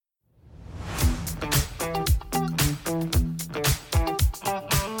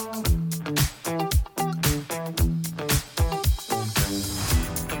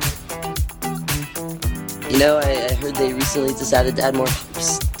know, I heard they recently decided to add more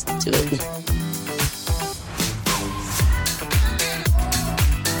hops to it.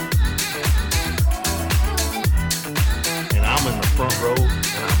 And I'm in the front row,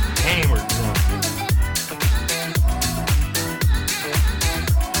 and I'm hammered drunk.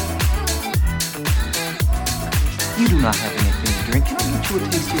 You do not have anything to drink. Can I get you a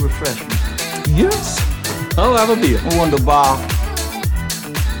tasty refreshment? Yes, I'll have a beer. Wunderbar.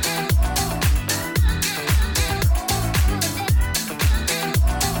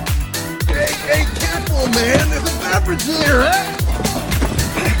 Hey, careful, man. There's a beverage here, huh?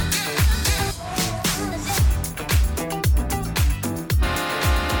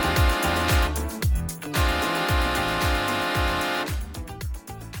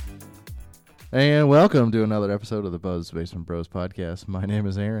 And welcome to another episode of the Buzz Basement Bros podcast. My name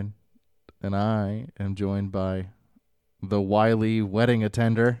is Aaron, and I am joined by the wily wedding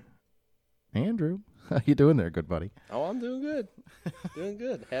attender, Andrew. How you doing there, good buddy? Oh, I'm doing good. Doing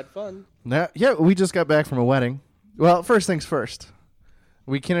good. Had fun. Now, yeah, we just got back from a wedding. Well, first things first.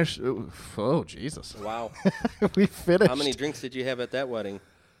 We finished. Oh, Jesus. Wow. We finished. How many drinks did you have at that wedding?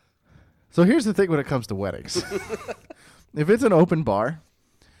 So here's the thing when it comes to weddings. If it's an open bar,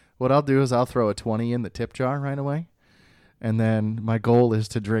 what I'll do is I'll throw a 20 in the tip jar right away. And then my goal is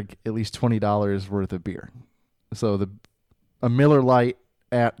to drink at least $20 worth of beer. So a Miller Lite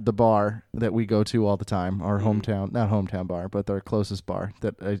at the bar that we go to all the time, our not hometown bar, but our closest bar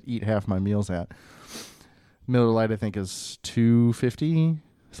that I eat half my meals at. Miller Lite, I think, is $2.50,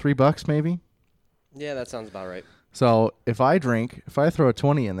 $3 maybe. Yeah, that sounds about right. So if I throw a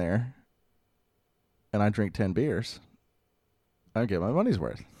 20 in there and I drink 10 beers, I get my money's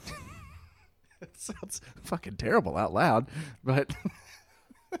worth. It sounds fucking terrible out loud, but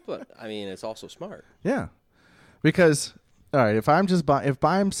But, I mean, it's also smart. yeah. Because, all right, if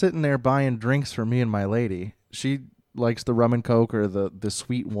I'm sitting there buying drinks for me and my lady, she likes the rum and coke or the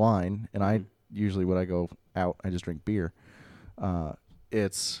sweet wine, and I usually when I go out, I just drink beer.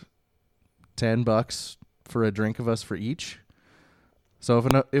 It's $10 for a drink of us for each. So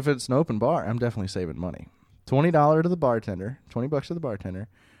if it's an open bar, I'm definitely saving money. $20 to the bartender, $20 to the bartender,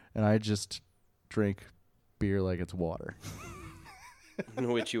 and I just drink beer like it's water.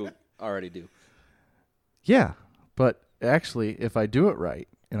 Which you already do. Yeah, but actually, if I do it right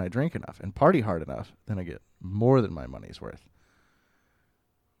and I drink enough and party hard enough, then I get more than my money's worth.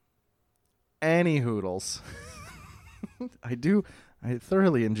 Any hoodles. I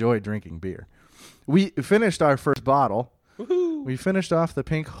thoroughly enjoy drinking beer. We finished our first bottle. Woohoo! We finished off the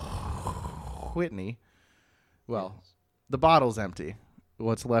Pink Whitney. Well, the bottle's empty.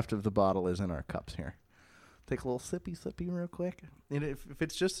 What's left of the bottle is in our cups here. Take a little sippy real quick. And if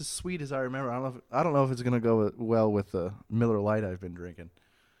it's just as sweet as I remember, I don't know if it's gonna go well with the Miller Lite I've been drinking.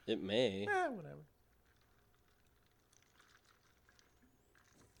 It may. Whatever.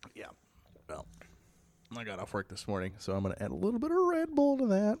 Yeah. Well, I got off work this morning, so I'm gonna add a little bit of Red Bull to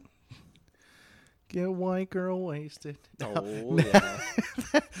that. Get a white girl wasted. Oh, yeah.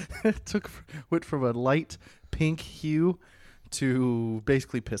 Went from a light pink hue to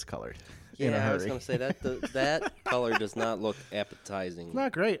basically piss colored in a Yeah, hurry. I was going to say that color does not look appetizing. It's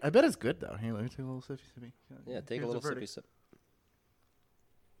not great. I bet it's good though. Hey, let me take a little sippy. Yeah, take Here's a little the verdict. sippy sip.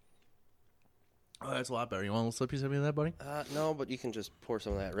 Oh, that's a lot better. You want a little sippy of that, buddy? No, but you can just pour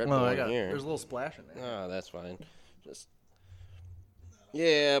some of that Red Oh, Bull in here. There's a little splash in there. Oh, that's fine. Just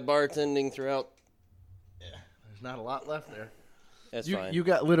bartending throughout. There's not a lot left there. That's You fine.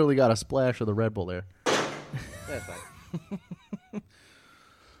 literally got a splash of the Red Bull there. That's fine.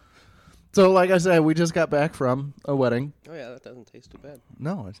 So, like I said, we just got back from a wedding. Oh, yeah, that doesn't taste too bad.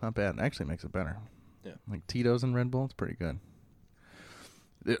 No, it's not bad. It actually makes it better. Yeah. Like Tito's and Red Bull, it's pretty good.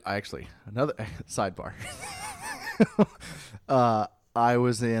 Another sidebar. I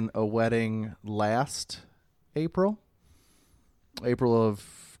was in a wedding last April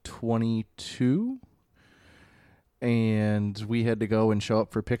of 22, and we had to go and show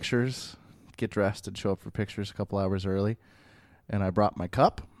up for pictures, get dressed and show up for pictures a couple hours early. And I brought my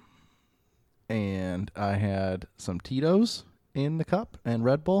cup, and I had some Tito's in the cup and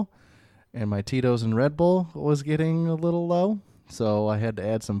Red Bull, and my Tito's and Red Bull was getting a little low, so I had to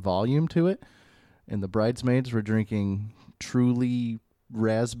add some volume to it. And the bridesmaids were drinking Truly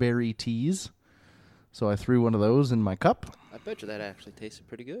raspberry teas, so I threw one of those in my cup. I bet you that actually tasted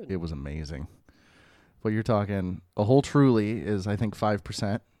pretty good. It was amazing. But you're talking a whole Truly is, I think,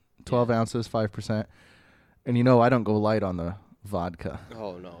 5%, 12 ounces, 5%. And you know I don't go light on the vodka.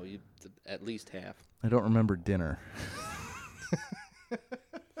 Oh, no, at least half. I don't remember dinner.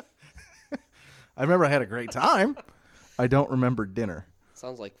 I remember I had a great time. I don't remember dinner.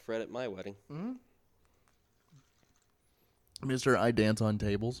 Sounds like Fred at my wedding. Mm-hmm. Mr. I Dance on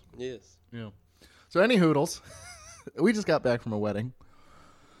Tables. Yes. Yeah. So any hoodles, we just got back from a wedding.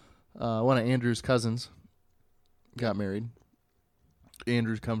 One of Andrew's cousins got married.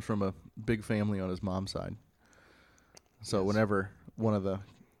 Andrew comes from a big family on his mom's side. So whenever one of the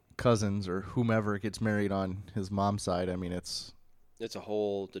cousins or whomever gets married on his mom's side, I mean, it's a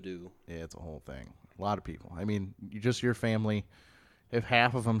whole to-do. Yeah, it's a whole thing. A lot of people. I mean, just your family, if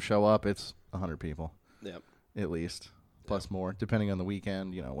half of them show up, it's 100 people. Yep. At least. Plus more, depending on the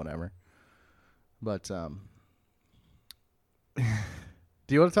weekend, whatever. But, do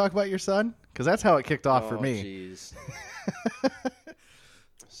you want to talk about your son? Because that's how it kicked off for me. Jeez.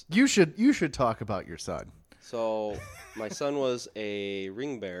 You should talk about your son. So, my son was a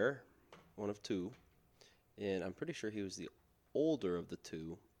ring bearer, one of two, and I'm pretty sure he was the older of the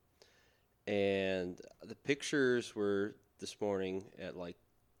two. And the pictures were this morning at like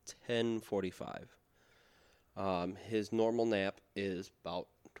 10:45. His normal nap is about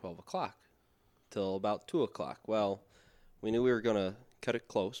 12 o'clock till about 2 o'clock. Well, we knew we were going to cut it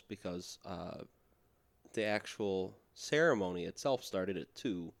close because the actual ceremony itself started at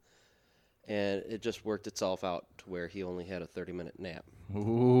 2. And it just worked itself out to where he only had a 30-minute nap.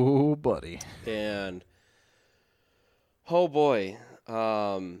 Ooh, buddy. And, oh boy,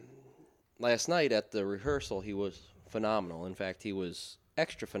 last night at the rehearsal, he was phenomenal. In fact, he was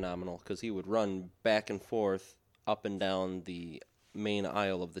extra phenomenal because he would run back and forth up and down the main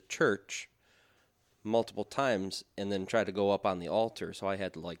aisle of the church multiple times and then try to go up on the altar. So I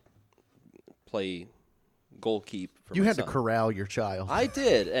had to, play goalkeep for You my had son. to corral your child. I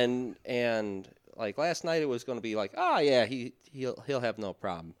did, and like last night, it was going to be like, yeah, he'll have no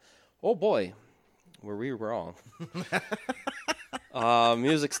problem. Oh boy, were we wrong?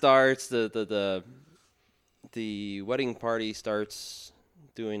 Music starts. The wedding party starts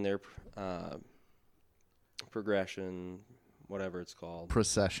doing their progression, whatever it's called.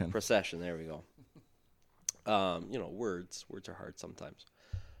 Procession. There we go. Words are hard sometimes.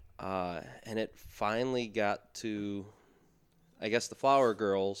 And it finally got to, I guess the flower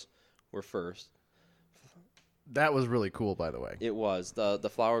girls were first. That was really cool, by the way. It was. The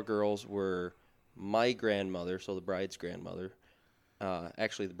flower girls were my grandmother, so the bride's grandmother.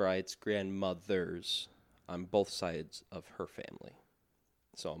 Actually, the bride's grandmothers on both sides of her family.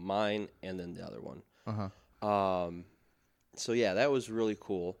 So mine and then the other one. Uh-huh. So yeah, that was really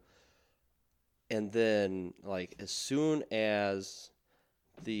cool. And then, as soon as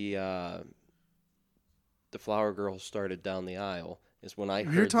the flower girls started down the aisle is when I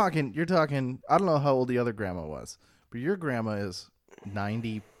heard You're talking I don't know how old the other grandma was, but your grandma is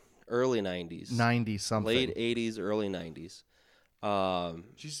 90 early 90s. 90 something. Late 80s, early 90s.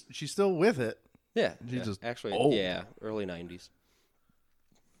 She's still with it. Yeah. She's just actually old. Yeah, early 90s.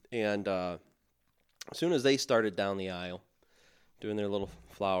 And as soon as they started down the aisle doing their little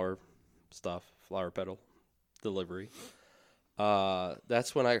flower petal delivery,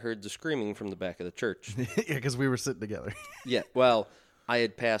 that's when I heard the screaming from the back of the church. Yeah, because we were sitting together. Yeah, well, I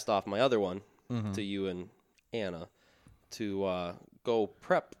had passed off my other one to you and Anna to go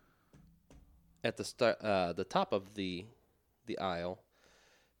prep at the top of the aisle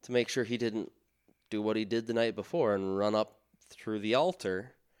to make sure he didn't do what he did the night before and run up through the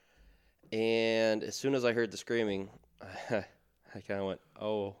altar. And as soon as I heard the screaming, I kind of went,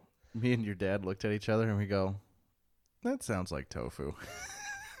 oh. Me and your dad looked at each other and we go, that sounds like tofu.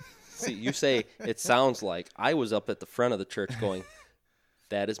 See, you say it sounds like. I was up at the front of the church going,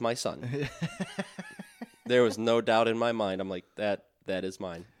 that is my son. There was no doubt in my mind. I'm like, that is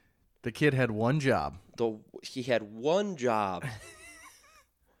mine. The kid had one job. He had one job.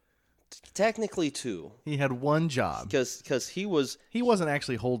 Technically two. He had one job. Because he wasn't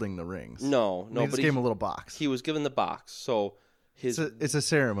actually holding the rings. No. They just gave him a little box. He was given the box. So it's a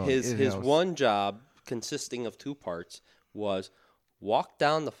ceremony. His one job, consisting of two parts, was walk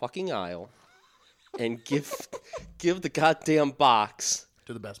down the fucking aisle and give the goddamn box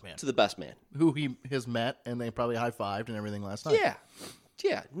to the best man. To the best man. Who he has met, and they probably high-fived and everything last night.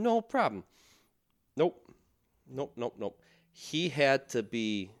 Yeah, no problem. Nope. He had to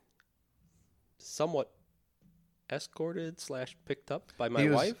be somewhat escorted / picked up by my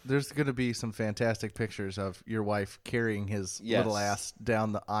wife. There's going to be some fantastic pictures of your wife carrying his little ass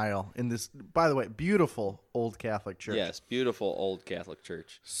down the aisle in this, by the way, beautiful old Catholic church. Yes, beautiful old Catholic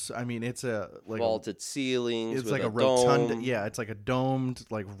church. So, I mean, it's a vaulted ceilings. It's with like a rotunda. Yeah, it's like a domed,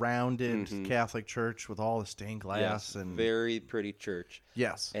 rounded Catholic church with all the stained glass and very pretty church.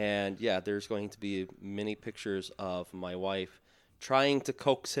 Yes, and there's going to be many pictures of my wife trying to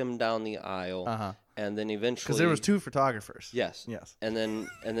coax him down the aisle. And then eventually, because there was two photographers. Yes. And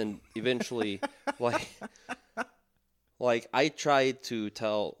then eventually, Like, I tried to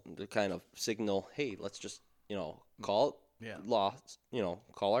kind of signal, hey, let's just, call it loss,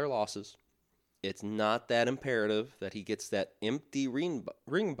 call our losses. It's not that imperative that he gets that empty ring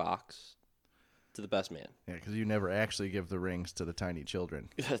box to the best man. Yeah, because you never actually give the rings to the tiny children.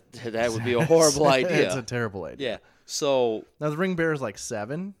 That would be a horrible idea. It's a terrible idea. Yeah. So now the ring bear is like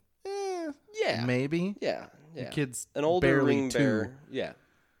 7. Yeah. Maybe. Yeah. The kid's an older barely ring 2. bear. Yeah.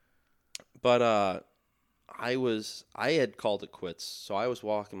 But I had called it quits, so I was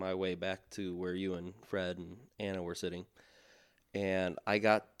walking my way back to where you and Fred and Anna were sitting, and I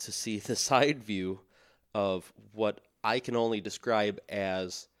got to see the side view of what I can only describe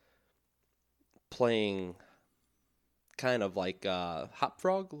as playing kind of like hop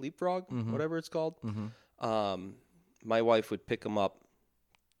frog, leapfrog, whatever it's called. My wife would pick him up,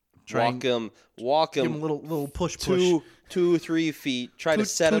 walk him, give him a little push. 2-3 feet, try to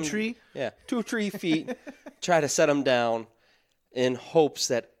set him. 2-3 feet, try to set him down in hopes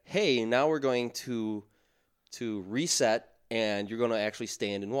that, hey, now we're going to reset and you're going to actually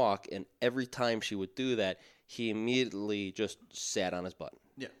stand and walk. And every time she would do that, he immediately just sat on his butt.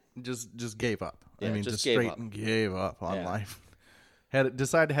 Yeah, just gave up. Yeah, I mean, just just gave straight up. and gave up on Yeah. life.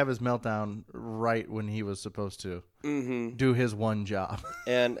 Decided to have his meltdown right when he was supposed to do his one job.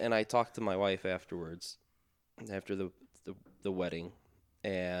 And I talked to my wife afterwards, after the wedding,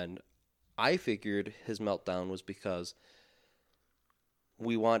 and I figured his meltdown was because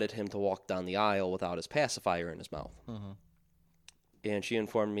we wanted him to walk down the aisle without his pacifier in his mouth. And she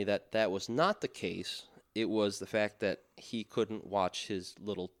informed me that that was not the case. It was the fact that he couldn't watch his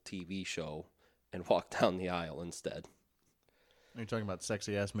little TV show and walk down the aisle instead. Are you talking about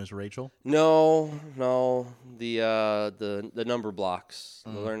sexy ass Miss Rachel? No, the number blocks,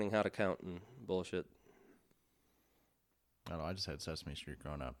 the learning how to count and bullshit. I don't know. I just had Sesame Street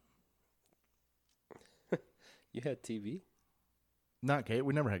growing up. You had TV, Not cable.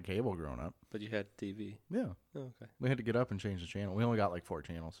 We never had cable growing up. but you had TV. Yeah, Oh, okay. we had to get up and change the channel. We only got like 4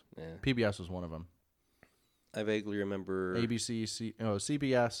 channels. Yeah. PBS was one of them. I vaguely remember. ABC,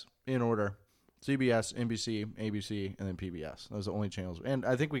 CBS in order. CBS, NBC, ABC, and then PBS. Those are the only channels. And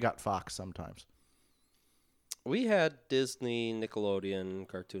I think we got Fox sometimes. We had Disney, Nickelodeon,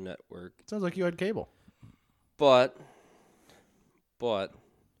 Cartoon Network, Sounds like you had cable. but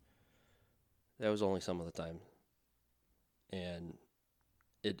that was only some of the time, and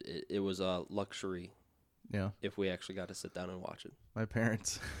it was a luxury Yeah. if we actually got to sit down and watch it. My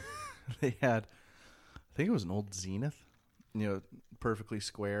parents, they had, I think it was an old Zenith, perfectly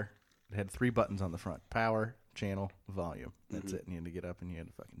square. It had 3 buttons on the front: power, channel, volume. That's it. And you had to get up and you had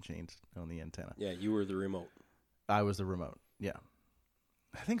to fucking change on the antenna. Yeah, you were the remote. I was the remote. Yeah.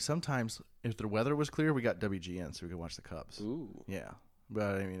 I think sometimes if the weather was clear, we got WGN so we could watch the Cubs. Ooh. Yeah.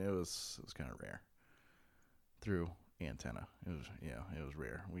 But I mean, it was kind of rare through antenna. It was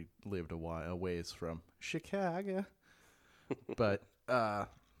rare. We lived a ways from Chicago. But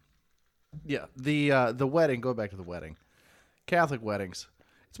yeah, the wedding, go back to the wedding. Catholic weddings.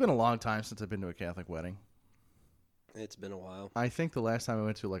 It's been a long time since I've been to a Catholic wedding. It's been a while. I think the last time I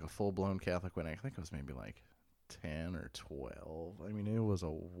went to like a full-blown Catholic wedding, I think it was maybe like 10 or 12. I mean, it was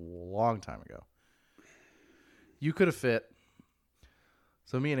a long time ago. You could have fit.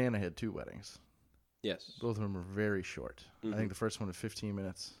 So me and Anna had 2 weddings. Yes. Both of them were very short. I think the first one was 15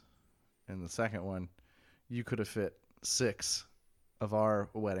 minutes. And the second one, you could have fit 6 of our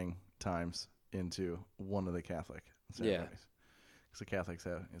wedding times into one of the Catholic ceremonies. Yeah. Because the Catholics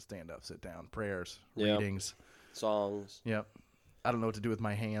have stand up, sit down, prayers, Yeah. readings. Songs. Yep. I don't know what to do with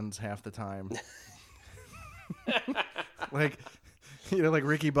my hands half the time. like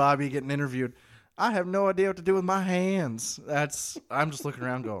Ricky Bobby getting interviewed. I have no idea what to do with my hands. I'm just looking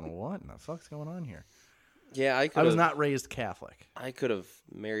around going, what in the fuck's going on here? Yeah, I was not raised Catholic. I could have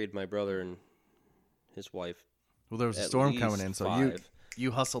married my brother and his wife. Well, there was a At storm least coming in, so 5.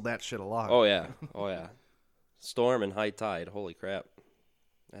 you hustled that shit along. Oh yeah. Storm and high tide. Holy crap.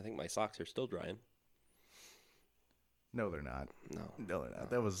 I think my socks are still drying. No, they're not. No. No, they're not.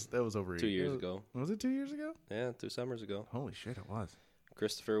 That was over 2 years ago. Was it 2 years ago? Yeah, 2 summers ago. Holy shit, it was.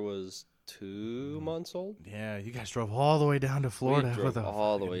 Christopher was 2 months old. Yeah, you guys drove all the way down to Florida drove with a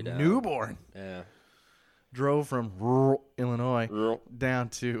all the way fucking down. newborn. Yeah. Drove from rural Illinois Rural. down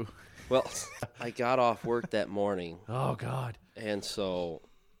to. Well, I got off work that morning, Oh God. and so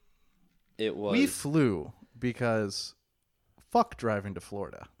it was. We flew because fuck driving to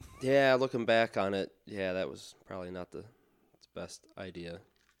Florida. Yeah, looking back on it, yeah, that was probably not the best idea.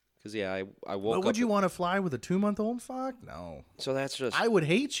 Because, yeah, I woke up. But would you want to fly with a 2-month-old? Fuck no. So that's just. I would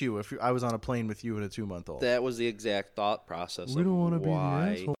hate you if I was on a plane with you and a 2-month-old. That was the exact thought process. We of don't want to be the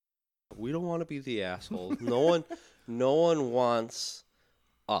why asshole. We don't want to be the asshole. no one wants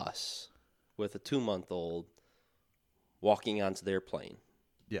us with a 2-month-old walking onto their plane.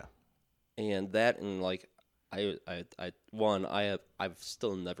 Yeah. And that, and like, I've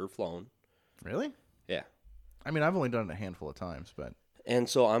still never flown. Really? Yeah. I mean, I've only done it a handful of times, but And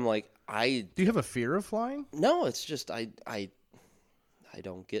so I'm like, do you have a fear of flying? no, it's just I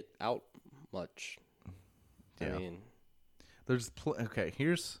don't get out much. Yeah. I mean, Okay,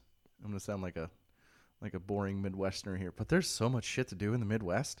 I'm gonna sound like a boring Midwesterner here, but there's so much shit to do in the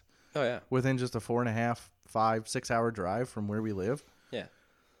Midwest oh yeah, within just a 4.5, 5, 6 hour drive from where we live. yeah.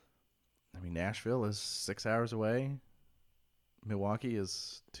 I mean, Nashville is 6 hours away. Milwaukee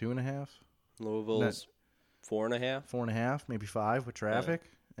is 2.5, Louisville's 4.5. 4.5, maybe 5 with traffic.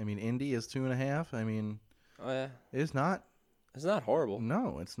 I mean, Indy is 2.5. I mean, Oh yeah, it's not. it's not horrible.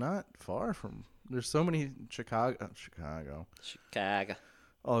 No, it's not far from. There's so many Chicago. Chicago.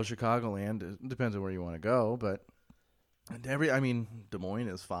 Oh, Chicagoland. It depends on where you want to go, but Des Moines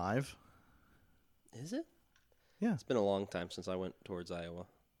is 5. Is it? Yeah. It's been a long time since I went towards Iowa.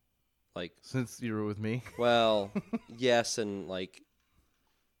 Like, Since you were with me. well, yes, and like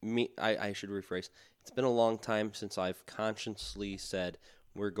me, I should rephrase. It's been a long time since I've consciously said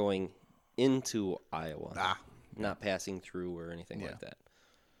we're going into Iowa, not passing through or anything Yeah. like that.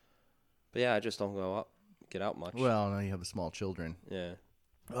 But yeah, I just don't go out, get out much. Well, now you have the small children. Yeah.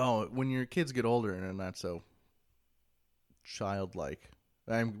 Oh, when your kids get older and are not so childlike,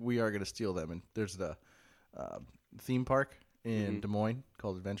 we are going to steal them. And there's the theme park in Des Moines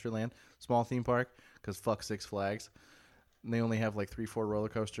called Adventureland. Small theme park because fuck Six Flags. And they only have like 3-4 roller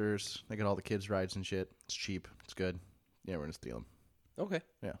coasters. They got all the kids' rides and shit. It's cheap. It's good. Yeah, we're going to steal them. Okay.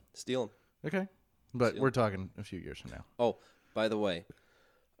 Yeah. Steal them. Okay. But Steal. we're talking a few years from now. Oh, by the way,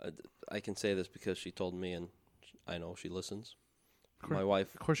 I can say this because she told me, and I know she listens. My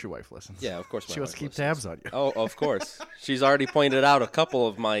wife. Of course your wife listens. Yeah, of course. My She wants wife to keep listens. tabs on you. Oh, of course. She's already pointed out a couple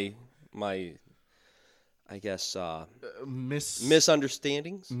of my I guess,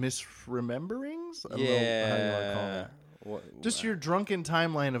 misunderstandings. Misrememberings? I don't know how you want to call Yeah. that. Just your drunken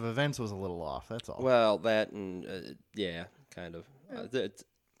timeline of events was a little off. That's all. Well, that and yeah, kind of.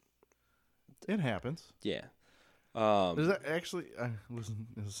 It happens. Yeah. Is that actually? This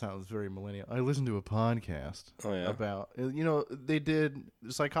sounds very millennial. I listened to a podcast Oh, yeah? about. They did.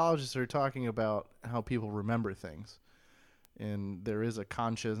 Psychologists are talking about how people remember things, and there is a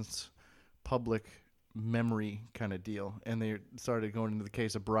conscious public memory kind of deal. And they started going into the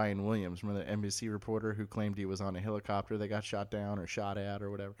case of Brian Williams, remember the NBC reporter who claimed he was on a helicopter that got shot down or shot at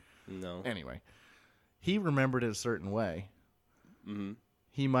or whatever. No. Anyway, he remembered it a certain way. Mm-hmm.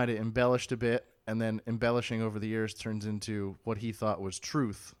 He might have embellished a bit, and then embellishing over the years turns into what he thought was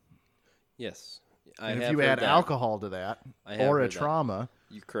truth. Yes. And if you add alcohol to that, I have or a heard that. trauma,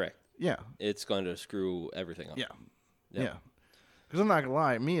 You're correct. yeah, It's going to screw everything up. yeah, Yep. yeah. Because I'm not gonna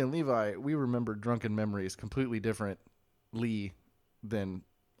lie, me and Levi, we remember drunken memories completely differently than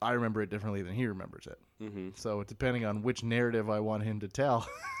I remember it differently than he remembers it. Mm-hmm. So depending on which narrative I want him to tell.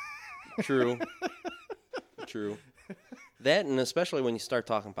 True. True. That, and especially when you start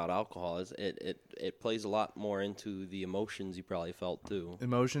talking about alcohol, it plays a lot more into the emotions you probably felt too.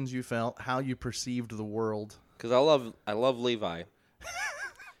 Emotions you felt, how you perceived the world. Because I love Levi,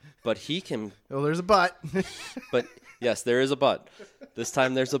 but he can. Oh, there's a but. But yes, there is a but. This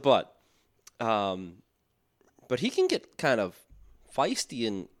time there's a but. But he can get kind of feisty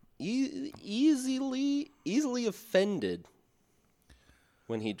and easily offended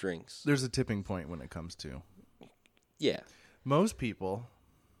when he drinks. There's a tipping point when it comes to. Yeah. Most people.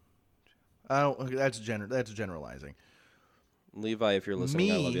 That's generalizing. Levi, if you're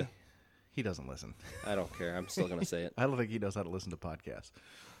listening, I love you. He doesn't listen. I don't care. I'm still gonna say it. I don't think he knows how to listen to podcasts.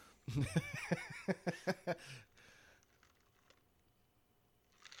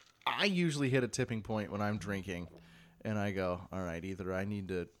 I usually hit a tipping point when I'm drinking, and I go, all right, either I need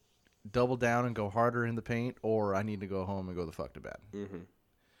to double down and go harder in the paint, or I need to go home and go the fuck to bed. Mm-hmm.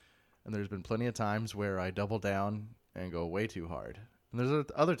 And there's been plenty of times where I double down and go way too hard. And there's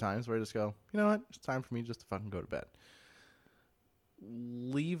other times where I just go, you know what? It's time for me just to fucking go to bed.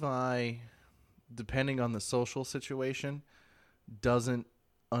 Levi, depending on the social situation, doesn't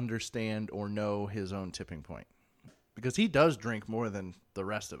understand or know his own tipping point. Because he does drink more than the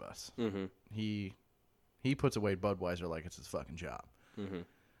rest of us. Mm-hmm. He puts away Budweiser like it's his fucking job.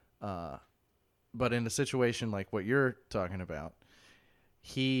 Mm-hmm. But in a situation like what you're talking about,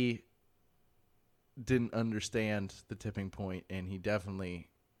 he didn't understand the tipping point, and he definitely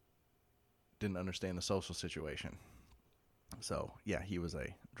didn't understand the social situation. So, yeah, he was a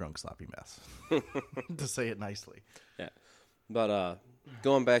drunk, sloppy mess, to say it nicely. Yeah. But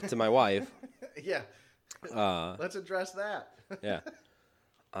going back to my wife, Yeah. Let's address that. Yeah.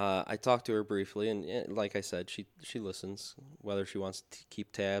 I talked to her briefly, and like I said, she listens, whether she wants to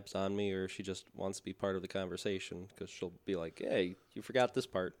keep tabs on me or she just wants to be part of the conversation, because she'll be like, hey, you forgot this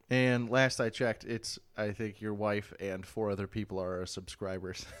part. And last I checked, I think your wife and 4 other people are our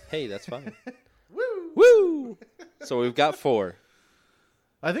subscribers. Hey, that's fine. Woo! Woo! So we've got 4.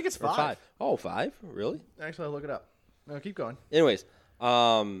 I think it's Or 5. Oh, 5? Really? Actually, I'll look it up. No, keep going. Anyways,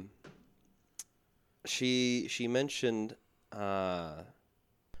 she mentioned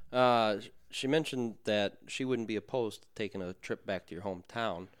she mentioned that she wouldn't be opposed to taking a trip back to your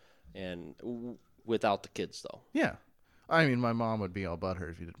hometown, and without the kids though. Yeah. I mean, my mom would be all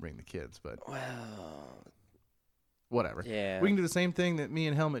butthurt if you didn't bring the kids, but Well, whatever. yeah. We can do the same thing that me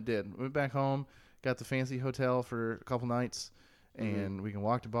and Helmet did. We went back home, got the fancy hotel for a couple nights, and we can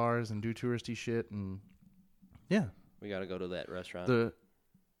walk to bars and do touristy shit, and yeah. We got to go to that restaurant.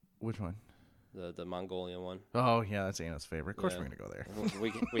 Which one? The Mongolian one. Oh, yeah, that's Anna's favorite. Of course Yeah. we're going to go there.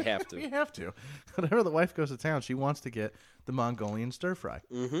 We have to. We have to. Whenever the wife goes to town, she wants to get the Mongolian stir fry.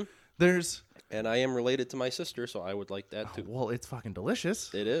 Mm-hmm. There's... And I am related to my sister, so I would like that too. Well, it's fucking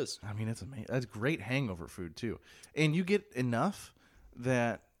delicious. It is. I mean, it's amazing. That's great hangover food, too. And you get enough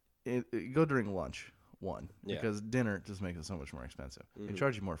that you go during lunch, Yeah. because dinner just makes it so much more expensive. They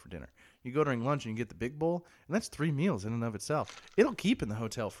charge you more for dinner. You go during lunch and you get the big bowl, and that's 3 meals in and of itself. It'll keep in the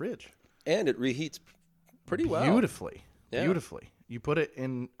hotel fridge. And it reheats pretty well. Beautifully. Yeah. Beautifully. You put it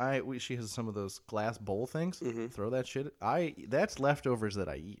in. She has some of those glass bowl things. Throw that shit. That's leftovers that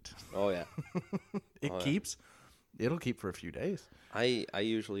I eat. Oh yeah. It keeps. It'll keep for a few days. I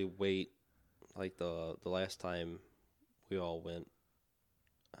usually wait, like the last time we all went,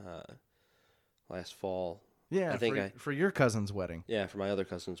 last fall. Yeah, I think for your cousin's wedding. Yeah, for my other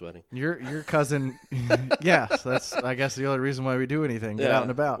cousin's wedding. Your cousin. Yes, that's I guess the only reason why we do anything. Get out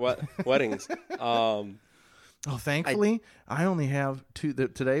and about. Weddings. Oh, thankfully, I only have 2.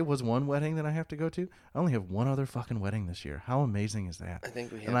 Today was one wedding that I have to go to. I only have 1 other fucking wedding this year. How amazing is that? I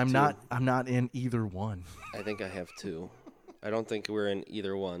think we have. And I'm 2. I'm not in either one. I think I have 2. I don't think we're in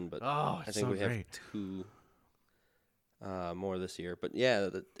either one, but Oh, I think so we have great. 2 more this year. But yeah,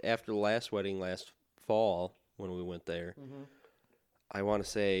 after the last wedding last fall when we went there, I want to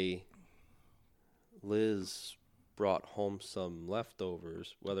say Liz brought home some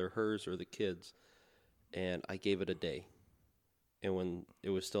leftovers, whether hers or the kids, and I gave it a day. And when it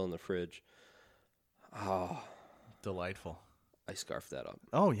was still in the fridge, Delightful. I scarfed that up.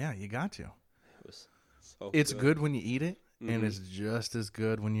 Oh yeah, you got to. It was so It's good when you eat it, and it's just as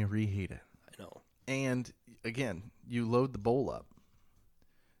good when you reheat it. I know. And again, you load the bowl up,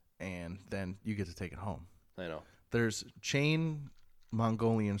 and then you get to take it home. I know. There's chain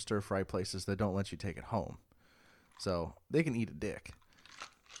Mongolian stir fry places that don't let you take it home, so they can eat a dick.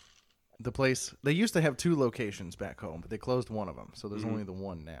 The place, they used to have 2 locations back home, but they closed one of them, so there's only the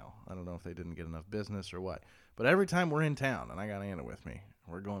one now. I don't know if they didn't get enough business or what. But every time we're in town, and I got Anna with me,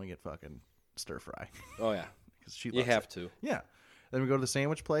 we're going to get fucking stir fry. Oh yeah. Because she You loves have it. to. Yeah. Then we go to the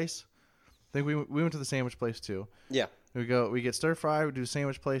sandwich place. I think we went to the sandwich place too. Yeah. We get stir fry, we do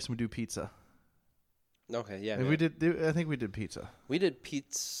sandwich place, and we do pizza. Okay, yeah. And I think we did pizza. We did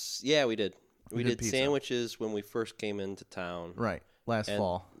pizza. Yeah, we did. We did pizza. sandwiches when we first came into town. Right. Last And-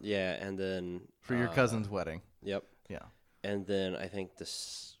 fall. Yeah, and then For your cousin's wedding. Yep. Yeah. And then I think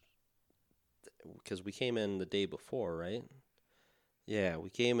because we came in the day before, right? Yeah, we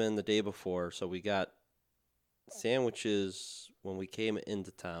came in the day before, so we got sandwiches when we came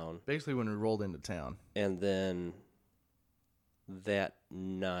into town, Basically when we rolled into town. and then that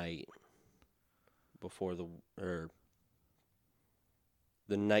night before the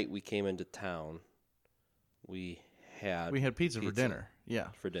night we came into town, we had pizza for dinner. Yeah.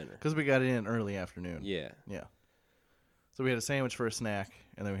 For dinner. Because we got it in early afternoon. Yeah. Yeah. So we had a sandwich for a snack,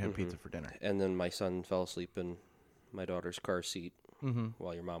 and then we had pizza for dinner. And then my son fell asleep in my daughter's car seat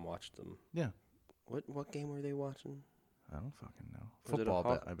while your mom watched them. Yeah. What game were they watching? I don't fucking know. Was it a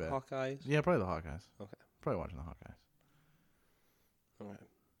Football, I bet. Hawkeyes? Yeah, probably the Hawkeyes. Okay. Probably watching the Hawkeyes. Okay.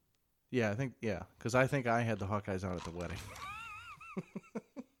 Yeah, because I think I had the Hawkeyes on at the wedding.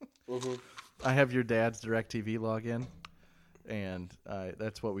 I have your dad's DirecTV login, and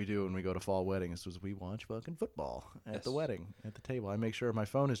that's what we do when we go to fall weddings. Was we watch fucking football at the wedding at the table. I make sure my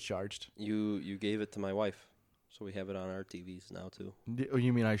phone is charged. You gave it to my wife, so we have it on our TVs now too. Oh,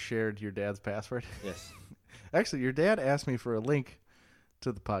 you mean I shared your dad's password? Yes. Actually, your dad asked me for a link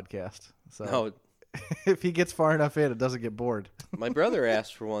to the podcast. So No, if he gets far enough in, it doesn't get bored. my brother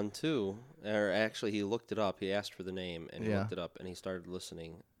asked for one too. Or actually, he looked it up. He asked for the name, and he Yeah. looked it up, and he started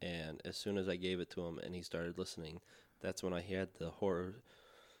listening. And as soon as I gave it to him, and he started listening, that's when I had the horror,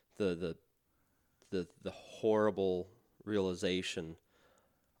 the the horrible realization,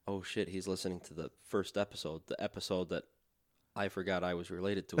 oh shit, he's listening to the first episode, the episode that I forgot I was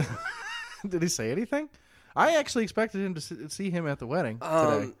related to him. Did he say anything? I actually expected him to see him at the wedding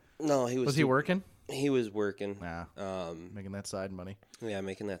today. No, he was. Was he working? He was working. Nah, making that side money. Yeah,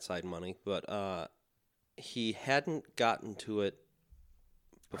 making that side money. But he hadn't gotten to it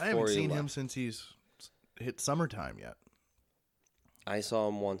before I haven't he seen left. him since he's hit summertime yet. I saw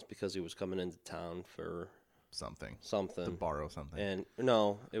him once because he was coming into town for Something. something. To borrow something. And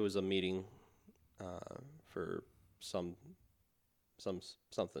no, it was a meeting for something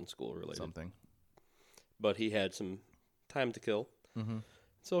school related. Something. But he had some time to kill, Mm-hmm.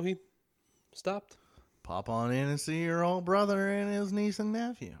 so he stopped. Pop on in and see your old brother and his niece and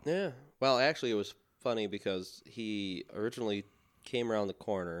nephew. Yeah. Well, actually, it was funny because he originally came around the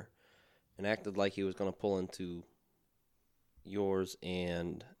corner and acted like he was going to pull into yours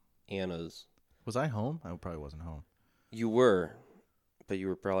and Anna's. Was I home? I probably wasn't home. You were, but you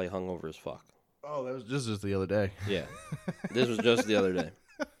were probably hungover as fuck. Oh, that was just the other day. Yeah. This was just the other day.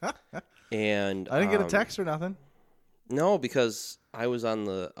 And I didn't get a text or nothing. No, because I was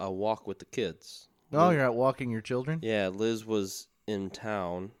on a walk with the kids. No, you're out walking your children? Yeah, Liz was in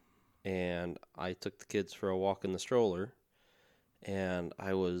town, and I took the kids for a walk in the stroller, and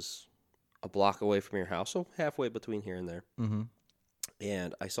I was a block away from your house, so halfway between here and there. Mm-hmm.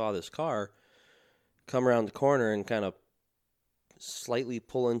 And I saw this car come around the corner and kind of slightly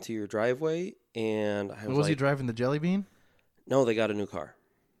pull into your driveway, and I was Was he like, driving the Jelly Bean? no, they got a new car.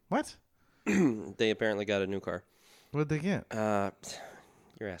 What? They apparently got a new car. What'd they get?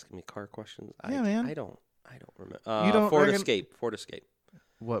 You're asking me car questions. Yeah, man. I don't remember. You don't Ford reckon- Escape. Ford Escape.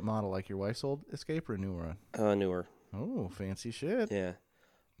 What model? Like your wife's old Escape or a newer one? Newer. Oh, fancy shit. Yeah.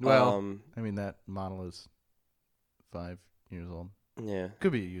 Well, I mean, that model is 5 years old. Yeah.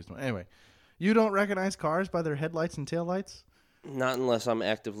 Could be a used one. Anyway, you don't recognize cars by their headlights and taillights? Not unless I'm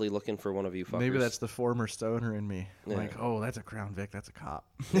actively looking for one of you fuckers. Maybe that's the former stoner in me. Yeah. Like, oh, that's a Crown Vic. That's a cop.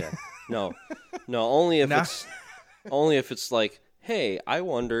 Yeah. No. Only if Nah. it's like, hey, I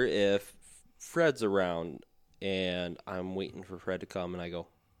wonder if Fred's around, and I'm waiting for Fred to come, and I go,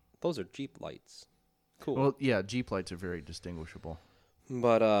 those are Jeep lights. Cool. Well, yeah, Jeep lights are very distinguishable.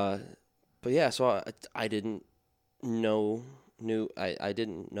 But yeah, so I didn't I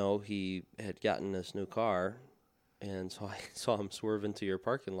didn't know he had gotten this new car, and so I saw him swerve into your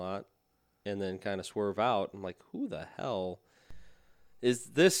parking lot, and then kind of swerve out. I'm like, who the hell is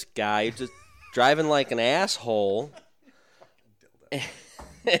this guy just driving like an asshole?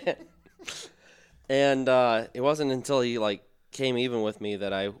 And it wasn't until he like came even with me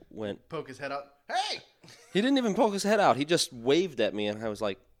that I went. Poke his head out. Hey! He didn't even poke his head out. He just waved at me, and I was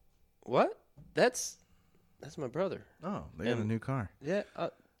like, "What? That's my brother." Oh, they got a new car. Yeah.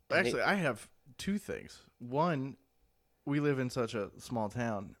 Actually, I have two things. One, we live in such a small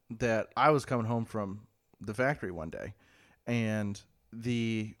town that I was coming home from the factory one day, and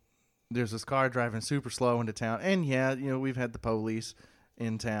there's this car driving super slow into town. And yeah, we've had the police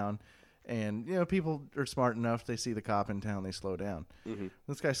in town, and people are smart enough. They see the cop in town, they slow down. Mm-hmm.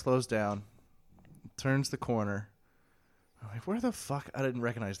 This guy slows down, turns the corner. I'm like, where the fuck? I didn't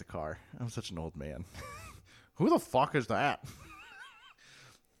recognize the car. I'm such an old man. Who the fuck is that?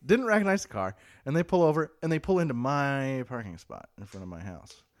 Didn't recognize the car. And they pull over, and they pull into my parking spot in front of my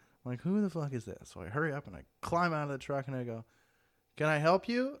house. I'm like, who the fuck is this? So I hurry up, and I climb out of the truck, and I go, can I help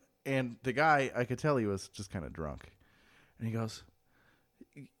you? And the guy, I could tell he was just kind of drunk. And he goes,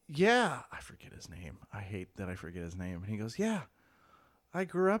 yeah. I forget his name. I hate that I forget his name. And he goes, yeah, I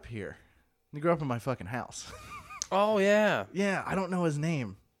grew up here. And he grew up in my fucking house. Oh yeah. Yeah, I don't know his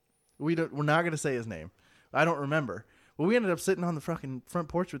name. We're not going to say his name. I don't remember. Well, we ended up sitting on the fucking front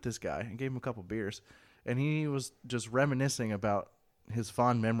porch with this guy and gave him a couple beers. And he was just reminiscing about his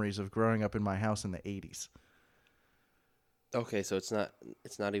fond memories of growing up in my house in the 80s. Okay, so it's not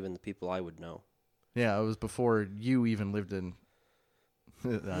even the people I would know. Yeah, it was before you even lived in...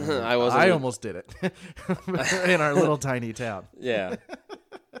 I wasn't. I almost did it. In our little tiny town. Yeah.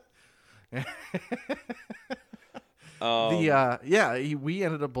 We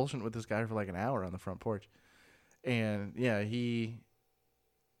ended up bullshitting with this guy for like an hour on the front porch. And yeah, he's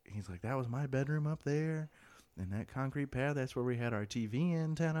like, that was my bedroom up there, and that concrete pad, that's where we had our TV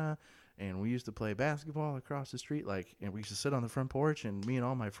antenna, and we used to play basketball across the street, and we used to sit on the front porch, and me and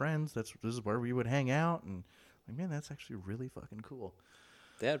all my friends, this is where we would hang out, and like, man, that's actually really fucking cool.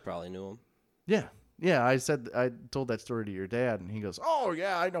 Dad probably knew him. Yeah, I told that story to your dad, and he goes, "Oh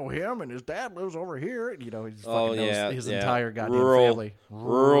yeah, I know him, and his dad lives over here." And, he just fucking knows his entire goddamn family.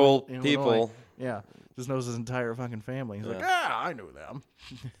 Rural Illinois. people. Yeah, just knows his entire fucking family. He's like, Yeah. "Yeah, I knew them.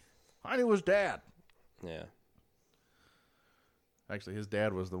 I knew his dad." Yeah. Actually, his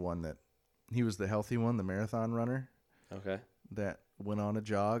dad was the one he was the healthy one, the marathon runner Okay. that went on a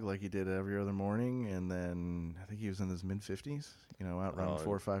jog like he did every other morning, and then I think he was in his mid-50s, out running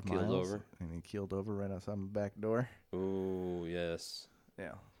 4 or 5 keeled miles. over. And he keeled over right outside my back door. Ooh, yes.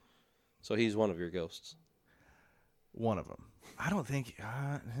 Yeah. So he's one of your ghosts. One of them. I don't think... he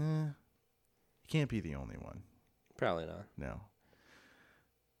can't be the only one. Probably not. No.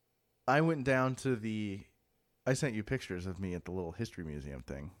 I went down to I sent you pictures of me at the little history museum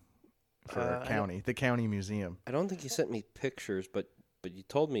thing for our county, the county museum. I don't think you sent me pictures, but you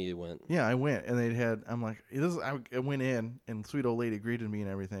told me you went. Yeah, I went, and I'm like, I went in, and sweet old lady greeted me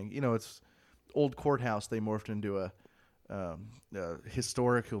and everything. It's old courthouse. They morphed into a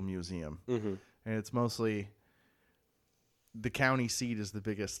historical museum, Mm-hmm. and it's mostly the county seat is the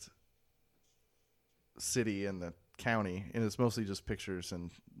biggest city in the county, and it's mostly just pictures and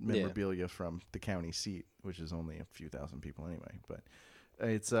memorabilia from the county seat, which is only a few thousand people anyway. But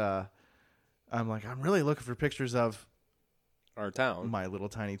it's I'm like, I'm really looking for pictures of Our town. my little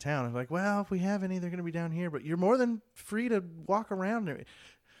tiny town. I'm like, well, if we have any, they're going to be down here, but you're more than free to walk around. I'm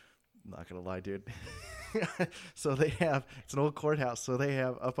not going to lie, dude. So it's an old courthouse. So they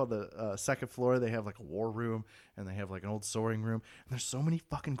have up on the second floor, they have like a war room, and they have like an old sewing room. And there's so many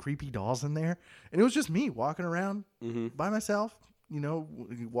fucking creepy dolls in there. And it was just me walking around by myself,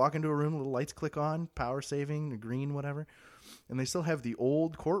 walk into a room, little lights click on, power saving, the green, whatever. And they still have the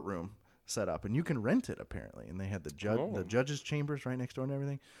old courtroom set up, and you can rent it apparently. And they had the judge's chambers right next door and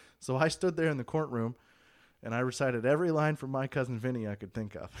everything. So I stood there in the courtroom, and I recited every line from My Cousin Vinny I could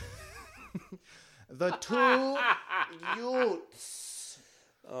think of. The two youths.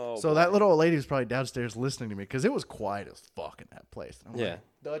 Oh, so that little old lady was probably downstairs listening to me because it was quiet as fuck in that place. And I'm Yeah.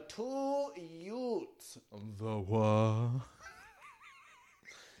 like, the two youths. The what?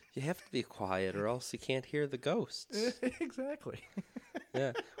 You have to be quiet, or else you can't hear the ghosts. Exactly.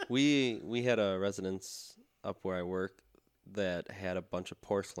 Yeah, we had a residence up where I work that had a bunch of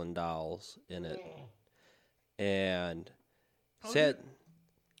porcelain dolls in it, and said,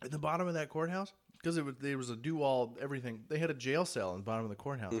 At the bottom of that courthouse, because there was a do-all everything. They had a jail cell in the bottom of the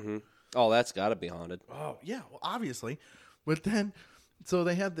courthouse. "Oh, that's got to be haunted." Oh yeah, well obviously, but then. So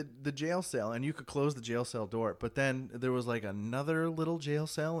they had the jail cell, and you could close the jail cell door. But then there was like another little jail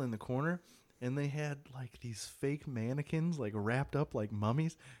cell in the corner, and they had like these fake mannequins like wrapped up like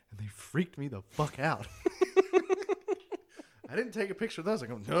mummies, and they freaked me the fuck out. I didn't take a picture of those. I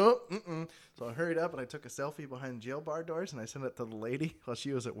go, no, mm-mm. So I hurried up and I took a selfie behind jail bar doors, and I sent it to the lady while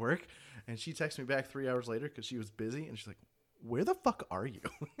she was at work, and she texted me back 3 hours later because she was busy, and she's like, "Where the fuck are you?"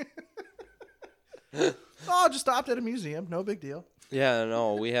 Oh, just stopped at a museum. No big deal. Yeah,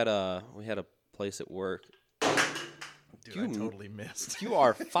 no, we had a place at work. Dude, I totally missed. You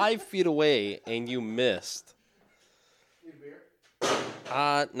are 5 feet away and you missed. Need a beer?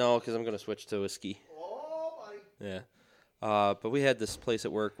 No, because I'm gonna switch to whiskey. Oh, my. Yeah. But we had this place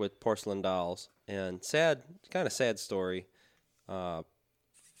at work with porcelain dolls, and kind of sad story.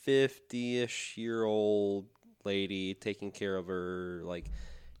 50-ish year old lady taking care of her like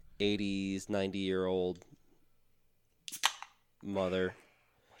 80s, 90-year-old mother,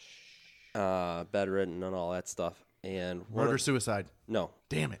 bedridden and all that stuff. And Murder-suicide. No.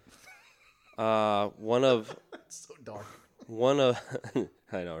 Damn it. One of It's so dark. I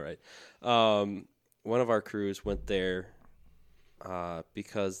know, right? One of our crews went there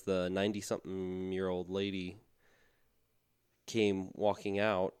because the 90-something-year-old lady came walking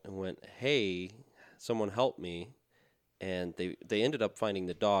out and went, "Hey, someone help me." And they ended up finding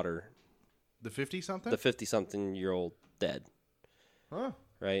the daughter, The 50-something? the 50-something-year-old, dead, Huh.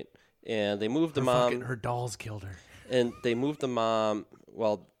 right? And they moved the Her mom. her dolls killed her. And they moved the mom.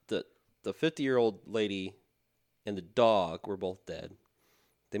 Well, the 50-year-old lady and the dog were both dead.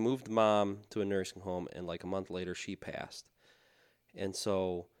 They moved the mom to a nursing home, and like a month later, she passed. And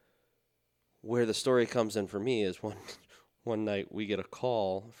so, where the story comes in for me is one night we get a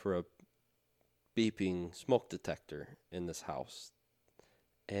call for a beeping smoke detector in this house,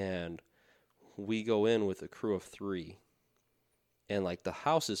 and we go in with a crew of 3. And like the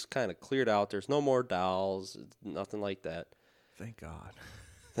house is kind of cleared out. There's no more dolls, nothing like that. Thank God.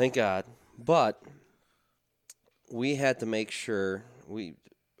 Thank God. But we had to make sure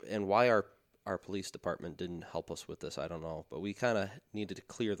and why our police department didn't help us with this, I don't know. But we kind of needed to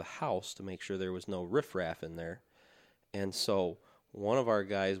clear the house to make sure there was no riffraff in there. And so one of our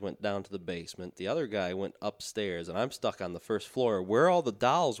guys went down to the basement. The other guy went upstairs, and I'm stuck on the first floor where all the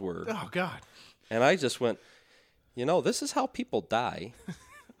dolls were. Oh, God. And I just went, this is how people die.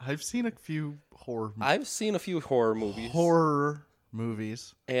 I've seen a few horror I've seen a few horror movies. horror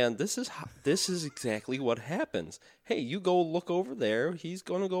movies. And this is exactly what happens. Hey, you go look over there. He's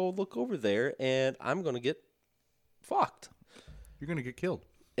going to go look over there, and I'm going to get fucked. You're gonna get killed.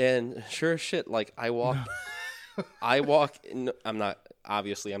 And sure as shit, like I'm not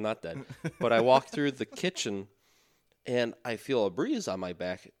dead, but I walk through the kitchen, and I feel a breeze on my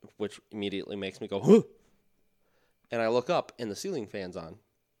back, which immediately makes me go, huh! And I look up, and the ceiling fan's on,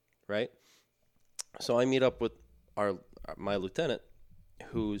 right? So I meet up with my lieutenant,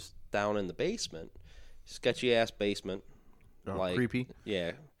 who's down in the basement, sketchy ass basement, like creepy.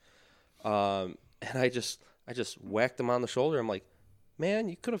 Yeah. And I just whacked him on the shoulder. I'm like, man,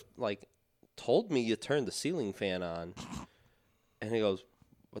 you could have like told me you turned the ceiling fan on. And he goes,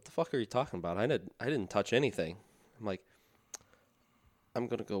 what the fuck are you talking about? I didn't touch anything. I'm like, I'm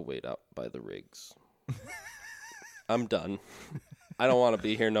gonna go wait out by the rigs. I'm done. I don't want to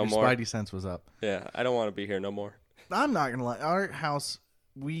be here no more. Spidey sense was up. Yeah, I don't want to be here no more. I'm not gonna lie. Our house,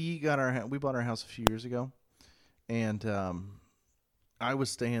 we bought our house a few years ago, and I was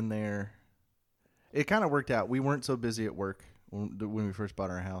staying there. It kind of worked out. We weren't so busy at work when we first bought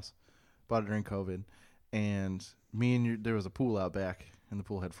our house. Bought it during COVID, and there was a pool out back, and the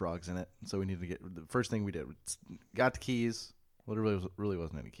pool had frogs in it. So we needed to get the first thing we did. Got the keys. Well, there really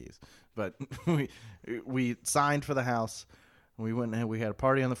wasn't any keys, but we signed for the house. We went and we had a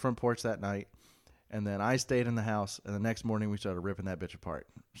party on the front porch that night, and then I stayed in the house. And the next morning, we started ripping that bitch apart.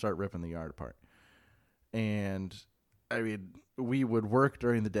 Start ripping the yard apart. And I mean, we would work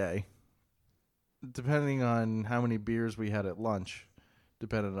during the day, depending on how many beers we had at lunch,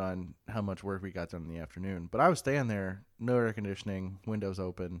 depended on how much work we got done in the afternoon. But I was staying there, no air conditioning, windows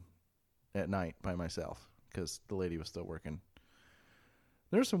open, at night by myself because the lady was still working.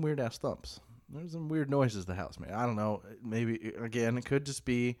 There's some weird ass thumps. There's some weird noises the house made. I don't know. Maybe again, it could just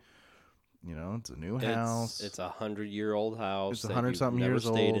be, it's a new house. It's 100-year-old house. It's 100-something years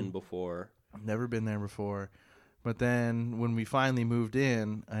old. Never stayed in before. Never been there before. But then when we finally moved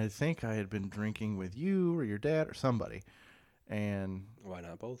in, I think I had been drinking with you or your dad or somebody, and why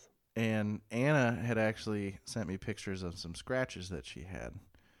not both? And Anna had actually sent me pictures of some scratches that she had.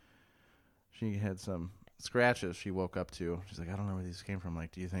 She had some scratches she woke up to. She's like, I don't know where these came from.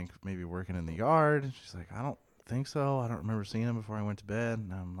 Like, do you think maybe working in the yard? She's like, I don't think so. I don't remember seeing them before I went to bed.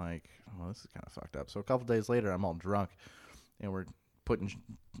 And I'm like, well, this is kind of fucked up. So a couple days later, I'm all drunk, and we're putting,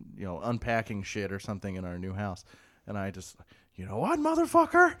 unpacking shit or something in our new house. And I just, you know what,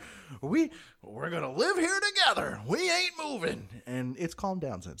 motherfucker? We're going to live here together. We ain't moving. And it's calmed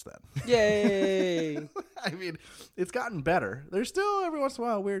down since then. Yay. I mean, it's gotten better. There's still every once in a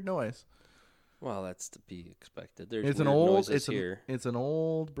while a weird noise. Well, that's to be expected. There's it's weird an old noises here. It's an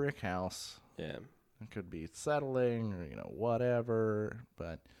old brick house. Yeah. It could be settling or, whatever.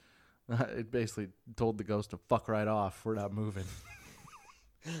 But it basically told the ghost to fuck right off. We're not moving.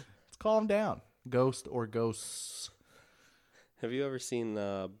 It's calmed down. Ghost or ghosts. Have you ever seen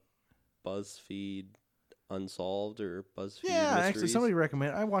BuzzFeed Unsolved or BuzzFeed Yeah, Mysteries? actually, somebody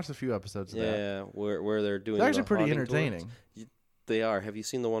recommended. I watched a few episodes of that. Yeah, where they're doing. It's actually the pretty haunting entertaining. tours. They are. Have you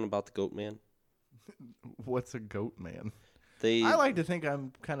seen the one about the Goat Man? What's a goat man? I like to think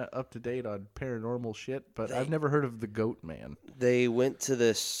I'm kind of up to date on paranormal shit, but I've never heard of the Goat Man. They went to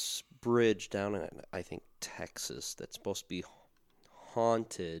this bridge down in, I think, Texas that's supposed to be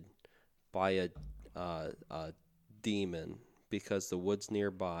haunted by a demon because the woods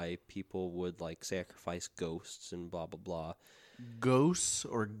nearby, people would like sacrifice ghosts and blah blah blah. Ghosts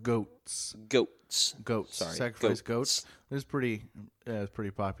or goats? Goats. Goats. Sorry, sacrifice goats. It's pretty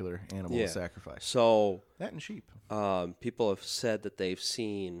popular animal to sacrifice. So that and sheep. People have said that they've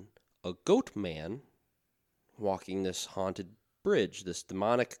seen a goat man walking this haunted bridge. This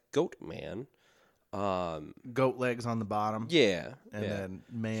demonic goat man. Goat legs on the bottom. Yeah. And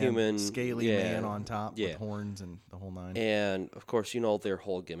then human, scaly man on top with horns and the whole nine. And, of course, their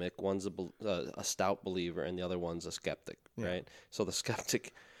whole gimmick. One's a stout believer and the other one's a skeptic, right? So the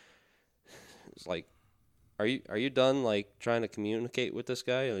skeptic is like, are you done, like, trying to communicate with this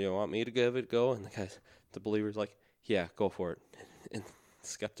guy? You want me to give it a go? And the believer's like, yeah, go for it. And the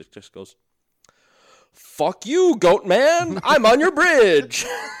skeptic just goes, fuck you, goat man! I'm on your bridge!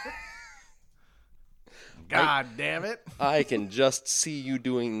 God damn it. I can just see you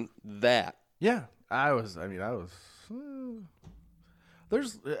doing that. Yeah. I was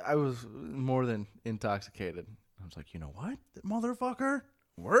more than intoxicated. I was like, you know what, motherfucker?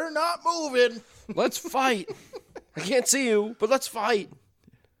 We're not moving. Let's fight. I can't see you, but let's fight.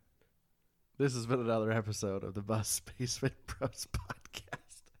 This has been another episode of the Bus Basement Bros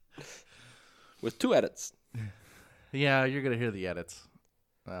podcast. With 2 edits. Yeah, you're going to hear the edits.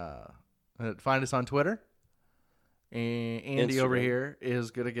 Find us on Twitter And Andy over Instagram. here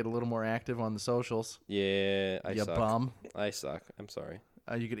is going to get a little more active on the socials. Yeah, I You suck. bum. I suck. I'm sorry.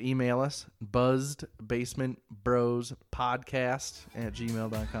 You could email us,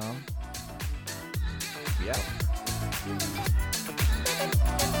 buzzedbasementbrospodcast@gmail.com. Yeah.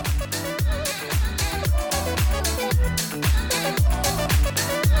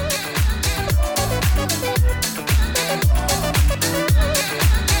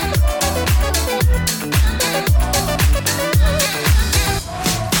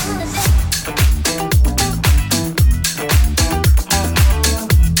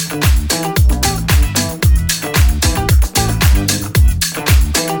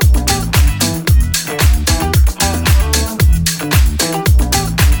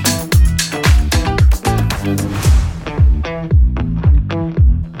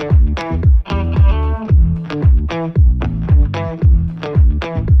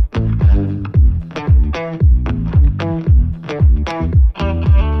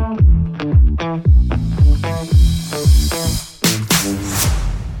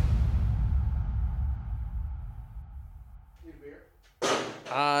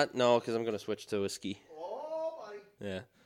 No, because I'm going to switch to whiskey. Oh, buddy. Yeah.